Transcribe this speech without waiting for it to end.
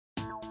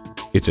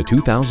It's a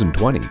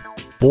 2020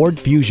 Ford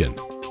Fusion.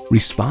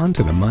 Respond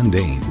to the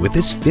mundane with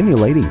this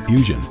stimulating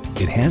Fusion.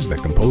 It has the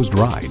composed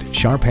ride,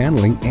 sharp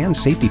handling, and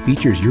safety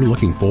features you're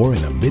looking for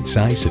in a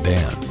mid-size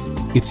sedan.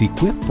 It's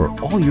equipped for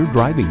all your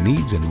driving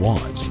needs and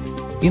wants.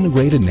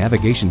 Integrated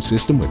navigation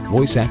system with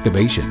voice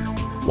activation,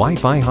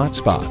 Wi-Fi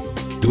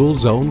hotspot, dual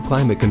zone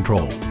climate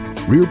control,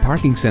 rear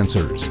parking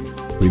sensors,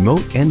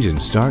 remote engine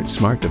start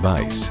smart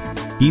device,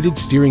 heated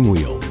steering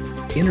wheel,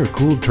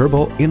 intercooled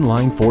turbo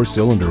inline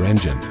 4-cylinder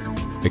engine,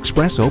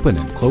 express open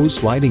and closed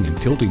sliding and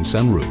tilting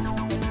sunroof,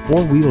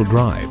 4-wheel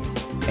drive,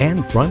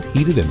 and front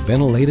heated and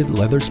ventilated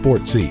leather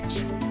sport seats.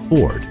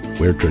 Ford,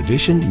 where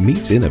tradition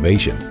meets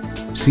innovation.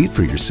 See it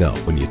for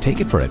yourself when you take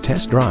it for a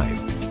test drive.